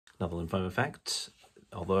Another lymphoma fact,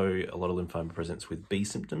 although a lot of lymphoma presents with B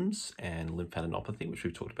symptoms and lymphadenopathy, which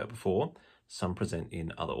we've talked about before, some present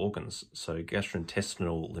in other organs. So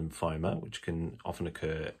gastrointestinal lymphoma, which can often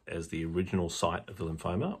occur as the original site of the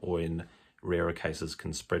lymphoma, or in rarer cases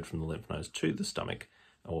can spread from the lymph nodes to the stomach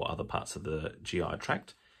or other parts of the GI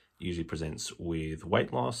tract, usually presents with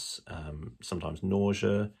weight loss, sometimes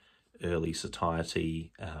nausea, early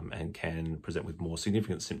satiety, and can present with more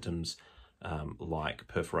significant symptoms like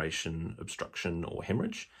perforation, obstruction, or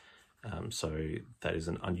hemorrhage. So that is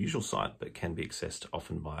an unusual site, but can be accessed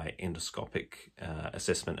often by endoscopic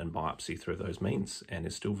assessment and biopsy through those means, and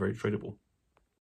is still very treatable.